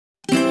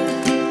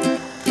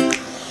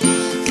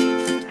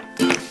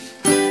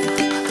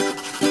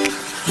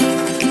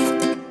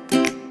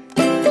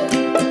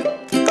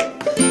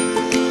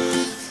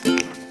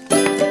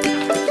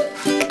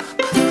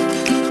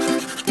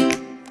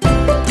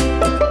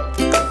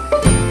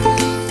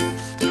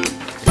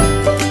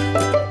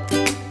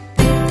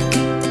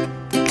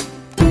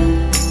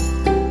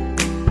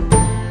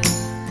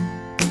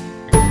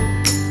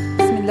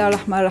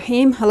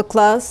Bismillahirrahmanirrahim. Hello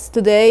class.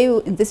 Today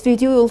in this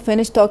video we will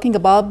finish talking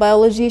about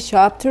biology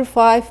chapter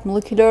 5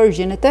 molecular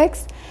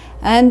genetics.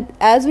 And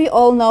as we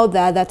all know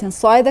that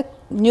inside the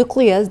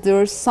nucleus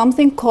there's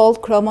something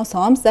called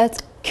chromosomes that's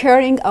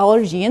carrying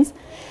our genes.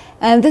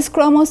 And this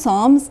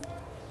chromosomes,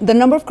 the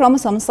number of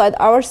chromosomes inside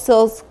our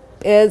cells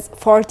is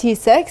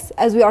 46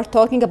 as we are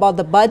talking about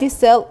the body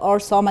cell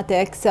or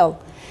somatic cell.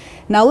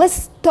 Now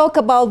let's talk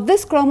about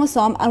this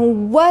chromosome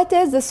and what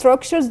is the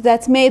structures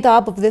that's made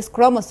up of this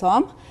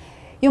chromosome.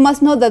 You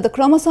must know that the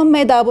chromosome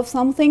made up of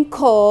something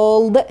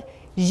called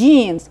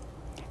genes.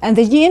 And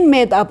the gene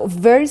made up of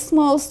very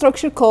small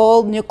structure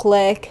called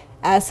nucleic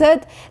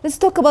acid. Let's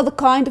talk about the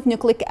kind of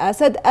nucleic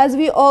acid. As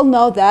we all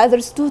know that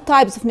there's two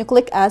types of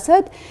nucleic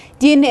acid,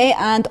 DNA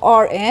and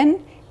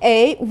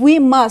RNA. We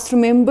must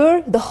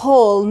remember the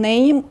whole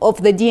name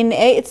of the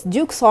DNA. It's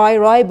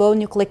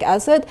deoxyribonucleic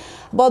acid,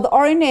 but the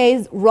RNA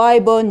is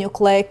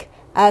ribonucleic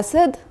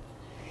acid.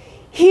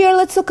 Here,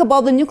 let's talk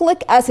about the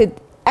nucleic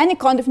acid. Any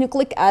kind of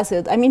nucleic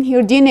acid. I mean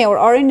here DNA or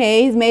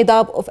RNA is made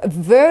up of a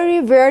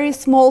very, very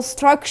small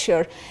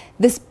structure.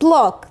 This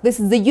block, this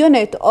is the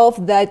unit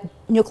of that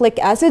nucleic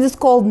acid, is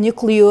called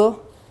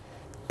nucleotide.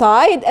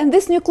 And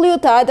this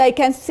nucleotide, I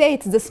can say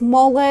it's the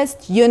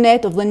smallest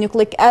unit of the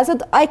nucleic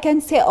acid. I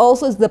can say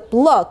also it's the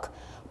block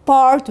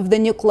part of the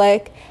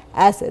nucleic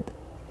acid.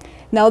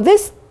 Now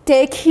this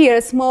take here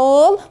a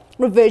small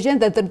revision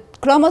that the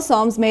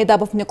chromosomes made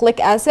up of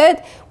nucleic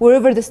acid,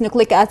 wherever this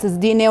nucleic acid is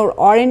DNA or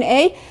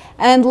RNA.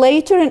 And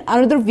later in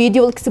another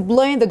video, we'll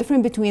explain the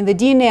difference between the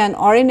DNA and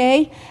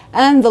RNA.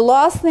 And the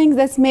last thing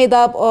that's made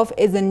up of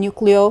is a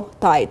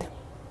nucleotide.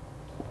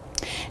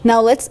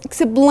 Now let's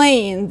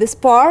explain this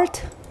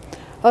part.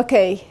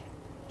 Okay,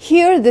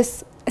 here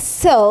this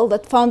cell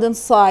that found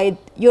inside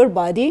your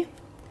body.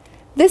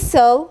 This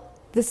cell,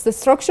 this is the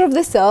structure of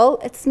the cell.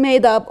 It's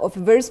made up of a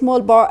very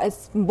small part.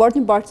 Its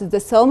important part is the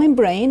cell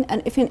membrane.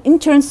 And if you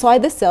enter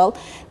inside the cell,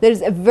 there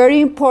is a very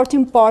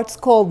important part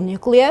called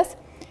nucleus.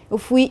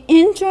 If we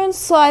enter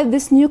inside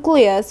this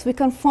nucleus, we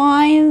can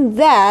find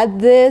that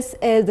this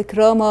is the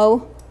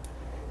chromosome.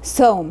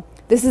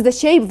 This is the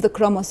shape of the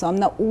chromosome.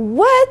 Now,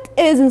 what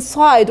is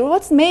inside or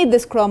what's made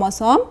this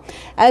chromosome?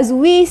 As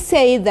we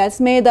say, that's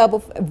made up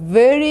of a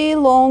very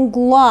long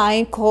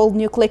line called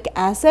nucleic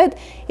acid,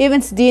 even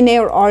it's DNA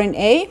or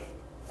RNA.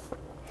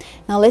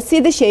 Now, let's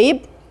see the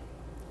shape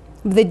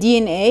of the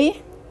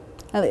DNA.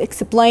 I'll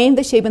explain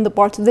the shape and the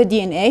parts of the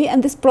DNA,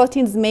 and these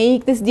proteins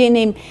make this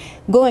DNA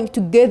going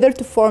together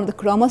to form the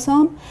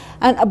chromosome.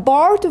 And a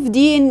part of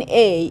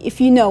DNA, if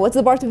you know what's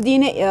the part of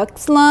DNA,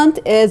 excellent,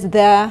 is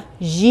the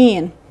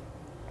gene.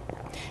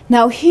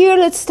 Now here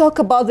let's talk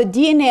about the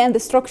DNA and the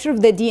structure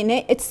of the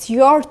DNA. It's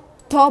your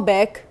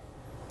topic.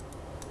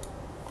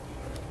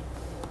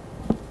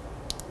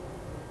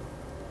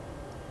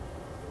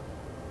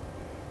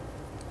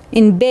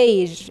 In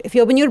beige, if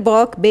you open your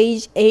book,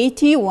 page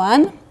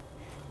 81,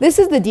 this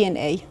is the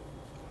DNA.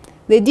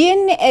 The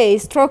DNA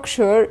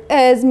structure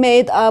is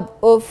made up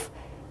of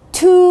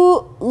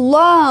two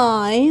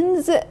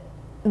lines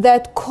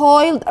that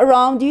coiled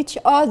around each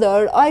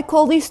other. I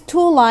call these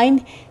two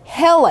lines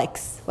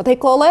helix. What I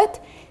call it?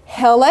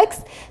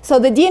 Helix. So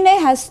the DNA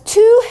has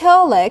two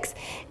helix.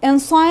 In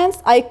science,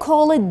 I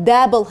call it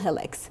double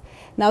helix.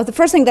 Now, the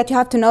first thing that you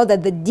have to know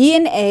that the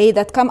DNA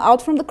that come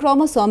out from the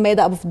chromosome made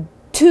up of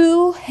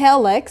two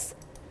helix.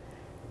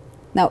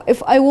 Now,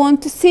 if I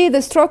want to see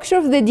the structure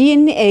of the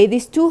DNA,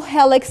 these two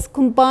helix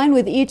combine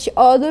with each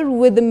other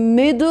with the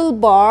middle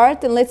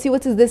part. And let's see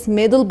what is this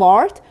middle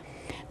part.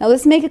 Now,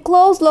 let's make a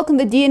close look on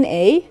the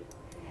DNA.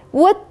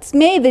 What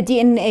made the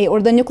DNA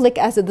or the nucleic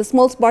acid, the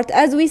smallest part,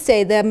 as we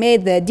say, that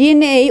made the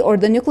DNA or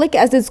the nucleic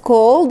acid is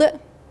called,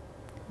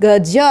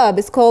 good job,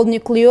 it's called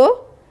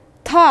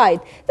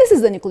nucleotide. This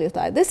is the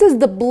nucleotide. This is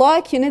the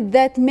block unit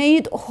that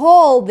made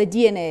whole the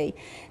DNA.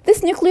 This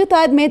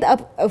nucleotide made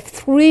up of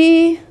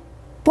three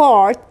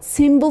parts,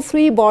 simple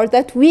three parts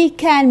that we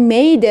can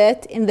made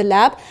it in the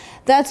lab.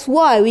 That's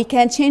why we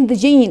can change the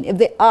gene. If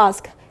they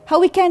ask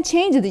how we can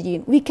change the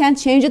gene, we can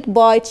change it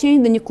by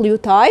changing the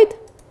nucleotide.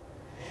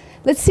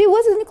 Let's see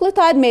what is the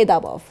nucleotide made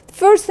up of. The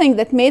first thing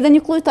that made the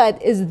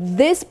nucleotide is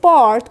this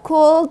part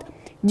called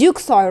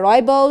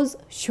deoxyribose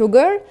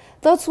sugar.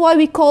 That's why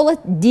we call it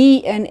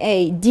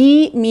DNA.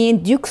 D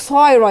means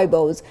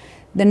deoxyribose.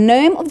 The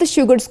name of the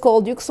sugar is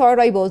called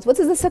deoxyribose. What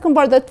is the second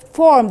part that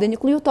formed the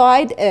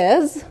nucleotide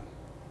is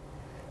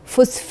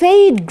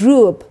phosphate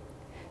group.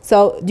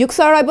 So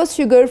deoxyribose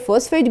sugar,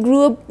 phosphate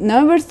group.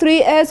 Number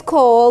 3 is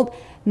called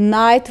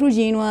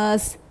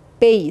nitrogenous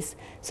base.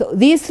 So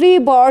these three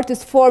parts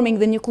is forming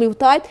the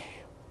nucleotide.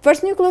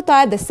 First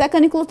nucleotide, the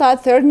second nucleotide,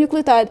 third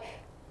nucleotide,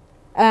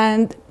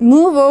 and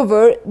move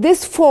over.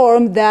 This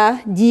form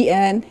the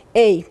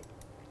DNA.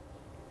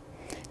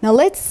 Now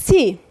let's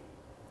see.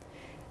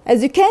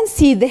 As you can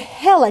see, the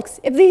helix,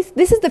 if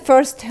this is the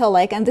first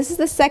helix and this is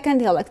the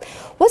second helix.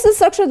 What's the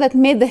structure that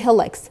made the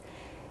helix?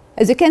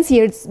 As you can see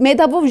here, it's made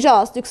up of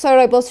just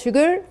deoxyribose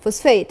sugar,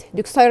 phosphate,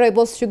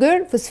 deoxyribose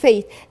sugar,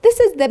 phosphate. This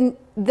is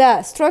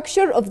the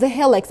structure of the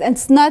helix, and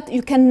it's not,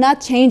 you cannot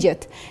change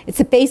it. It's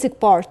a basic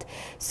part.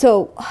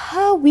 So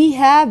how we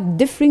have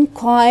different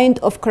kind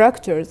of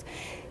characters?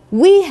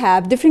 We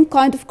have different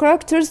kind of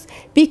characters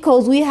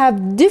because we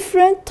have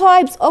different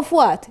types of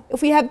what?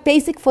 If we have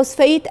basic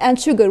phosphate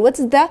and sugar, what's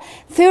the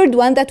third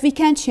one that we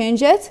can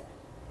change it?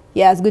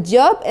 Yes, good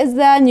job, is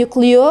the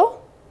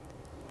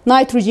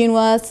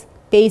nitrogenous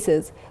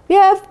bases. We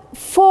have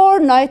 4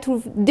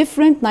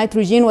 different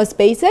nitrogenous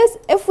bases.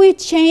 If we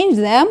change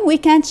them, we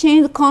can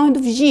change the kind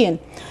of gene,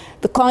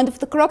 the kind of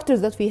the characters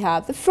that we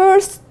have. The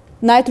first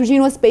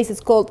nitrogenous base is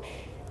called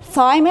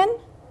thymine.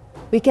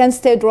 We can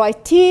instead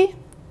write T.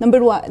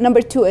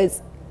 Number 2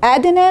 is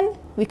adenine.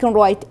 We can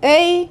write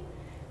A.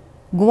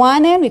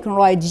 Guanine, we can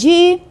write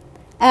G.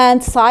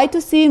 And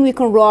cytosine, we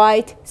can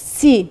write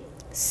C.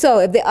 So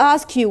if they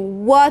ask you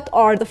what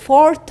are the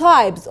 4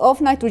 types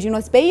of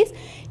nitrogenous base,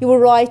 you will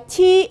write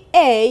T,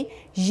 A,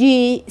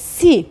 G,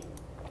 C.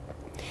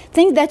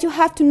 Things that you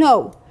have to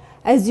know.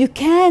 As you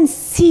can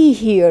see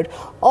here,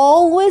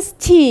 always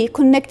T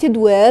connected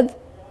with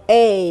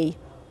A.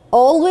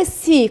 Always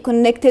C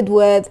connected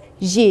with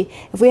G.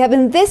 If we have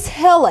in this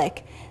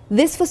helix,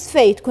 this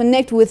phosphate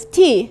connect with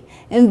T,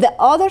 in the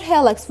other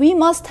helix we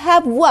must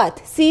have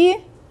what?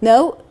 C?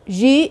 No.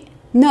 G?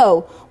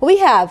 No. We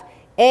have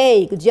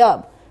A. Good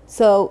job.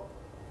 So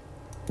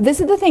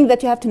this is the thing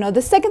that you have to know.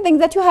 The second thing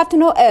that you have to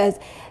know is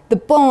the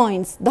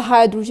bonds, the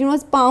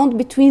hydrogenous bond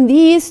between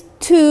these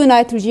 2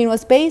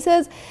 nitrogenous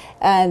bases,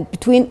 and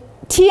between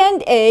T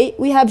and A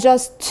we have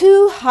just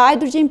 2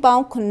 hydrogen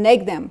bonds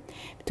connect them.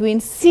 Between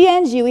C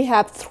and G we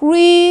have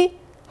 3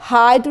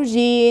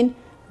 hydrogen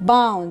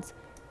bonds.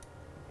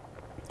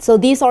 So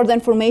these are the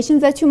information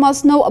that you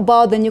must know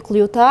about the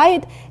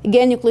nucleotide.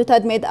 Again,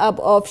 nucleotide made up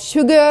of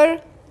sugar,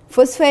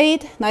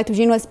 phosphate,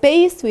 nitrogenous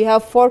base. We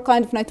have 4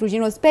 kinds of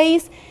nitrogenous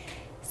base,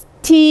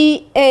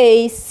 T,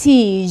 A,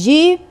 C,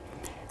 G.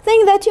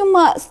 Thing that you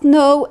must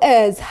know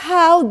is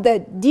how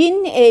the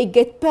DNA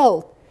get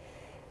built.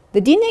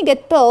 The DNA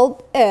get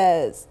built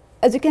is,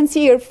 as you can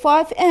see here,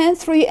 5N,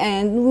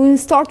 3N. When we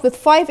start with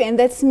 5N,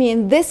 that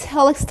means this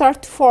helix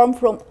starts to form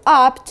from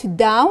up to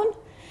down.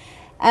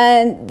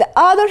 And the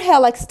other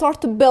helix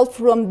start to build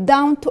from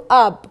down to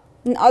up.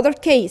 In other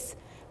case,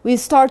 we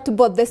start to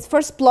put this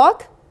first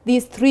block,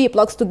 these 3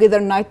 blocks together,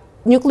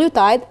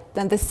 nucleotide,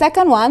 then the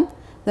second one,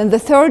 then the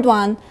third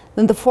one,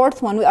 then the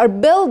fourth one. We are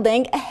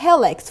building a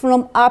helix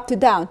from up to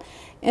down.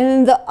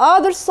 And the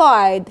other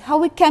side, how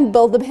we can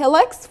build the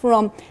helix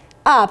from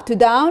up to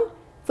down?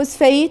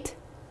 Phosphate,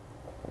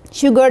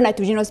 sugar,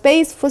 nitrogenous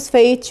base,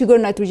 phosphate, sugar,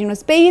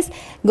 nitrogenous base,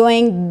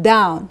 going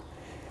down.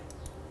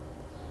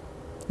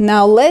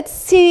 Now let's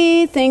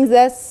see things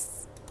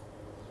that's,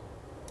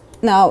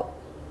 now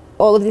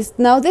all of this,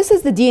 now this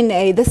is the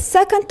DNA. The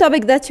second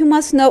topic that you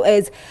must know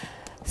is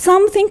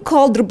something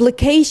called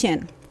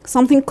replication.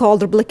 Something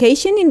called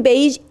replication in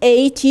page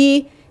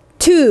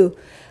 82.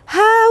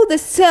 How the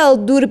cell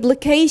do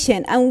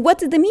replication, and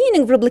what is the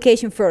meaning of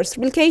replication first?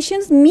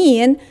 Replications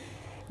mean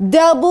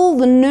double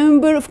the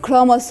number of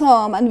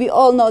chromosomes, and we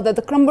all know that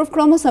the number of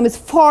chromosomes is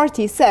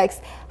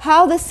 46.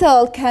 How the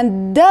cell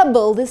can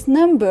double this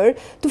number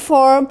to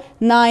form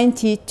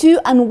 92,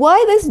 and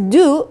why this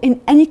do in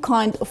any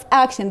kind of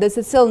action? Does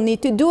the cell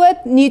need to do it?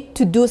 Need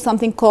to do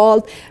something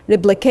called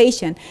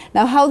replication.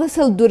 Now how the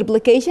cell do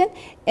replication?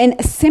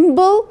 In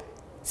simple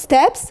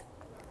steps.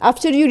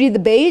 After you read the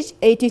page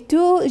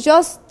 82,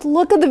 just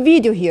look at the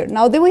video here.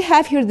 Now then we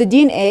have here the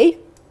DNA.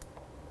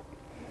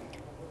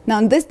 Now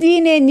this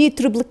DNA needs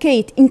to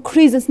replicate,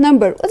 increase its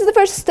number. What's the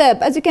first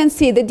step? As you can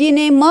see, the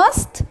DNA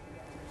must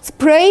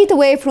separate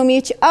away from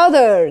each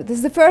other. This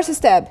is the first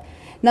step.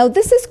 Now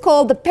this is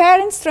called the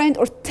parent strand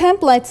or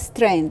template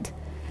strand.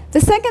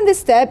 The second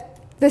step,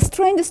 the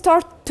strand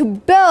starts to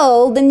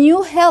build the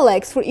new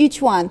helix for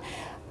each one,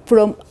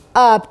 from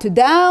up to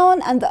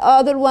down, and the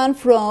other one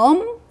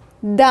from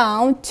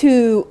down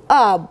to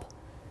up.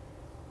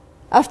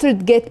 After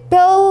it gets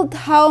built,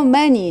 how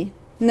many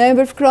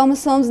number of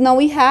chromosomes? Now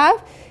we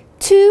have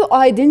 2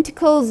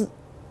 identical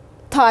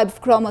type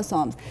of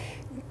chromosomes.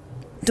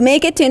 To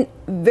make it in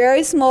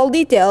very small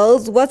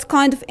details, what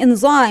kind of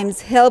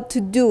enzymes help to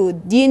do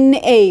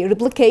DNA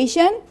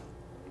replication?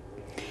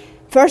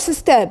 First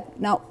step,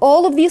 now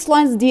all of these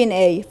lines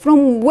DNA,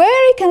 from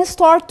where it can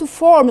start to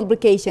form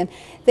replication.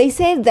 They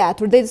say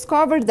that, or they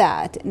discovered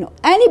that,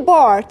 any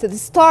part that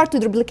start to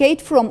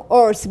replicate from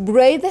or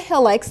separate the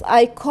helix,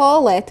 I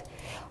call it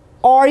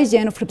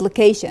origin of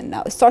replication.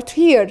 Now start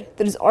here,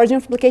 there is origin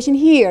of replication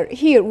here,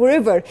 here,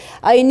 wherever.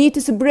 I need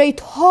to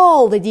separate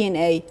all the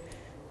DNA.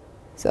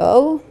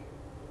 So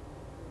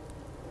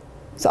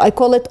I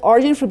call it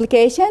origin of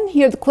replication.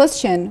 Here the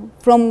question,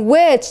 from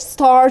which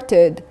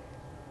started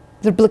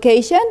the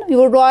replication? We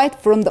will write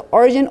from the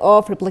origin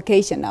of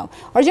replication. Now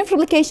origin of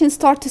replication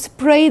start to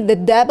separate the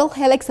double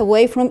helix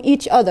away from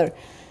each other.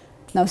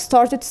 Now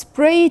started to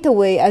separate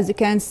away, as you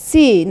can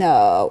see.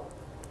 Now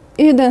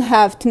you don't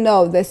have to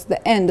know this,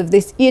 the end of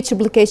this each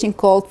replication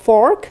called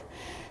fork.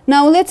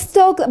 Now let's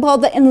talk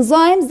about the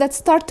enzymes that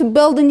start to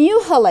build a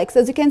new helix.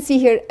 As you can see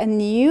here, a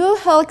new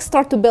helix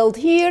start to build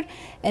here,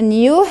 a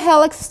new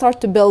helix start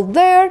to build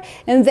there.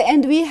 In the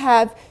end, we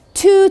have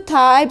two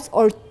types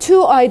or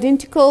two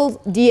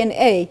identical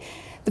DNA.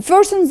 The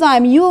first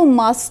enzyme you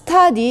must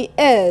study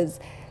is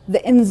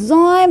the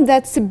enzyme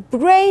that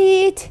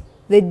separates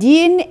the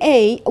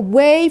DNA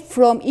away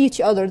from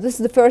each other. This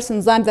is the first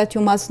enzyme that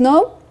you must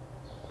know.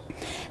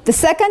 The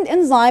second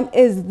enzyme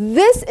is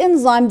this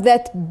enzyme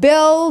that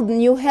builds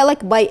new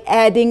helix by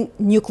adding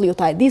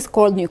nucleotide. This is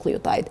called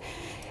nucleotide.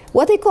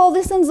 What I call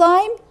this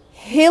enzyme?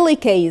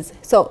 Helicase.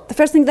 So the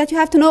first thing that you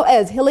have to know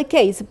is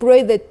helicase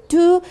separate the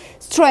two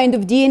strands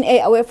of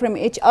DNA away from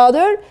each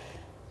other.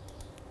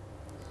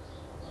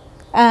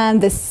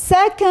 And the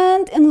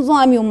second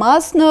enzyme you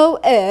must know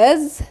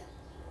is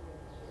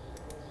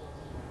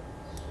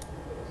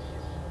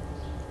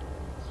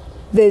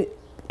the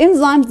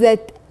enzymes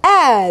that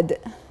add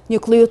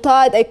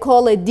nucleotide. I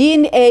call it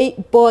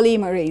DNA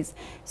polymerase.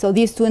 So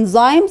these two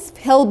enzymes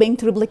helping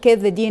to replicate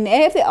the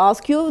DNA. If they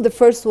ask you, the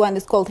first one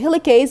is called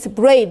helicase,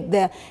 separate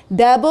the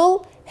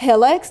double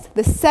helix.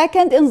 The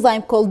second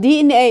enzyme called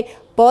DNA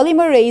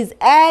polymerase,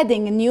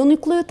 adding a new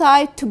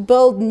nucleotide to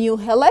build new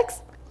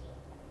helix.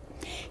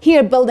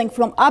 Here building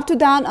from up to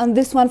down, and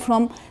this one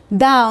from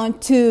down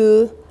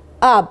to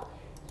up.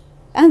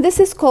 And this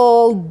is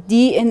called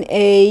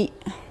DNA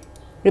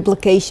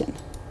replication.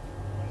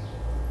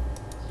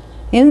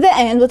 In the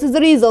end, what is the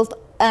result?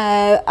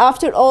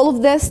 After all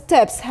of these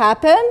steps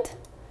happened,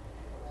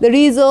 the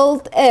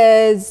result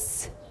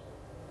is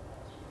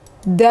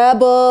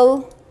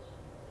double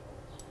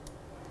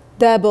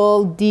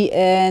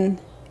DNA.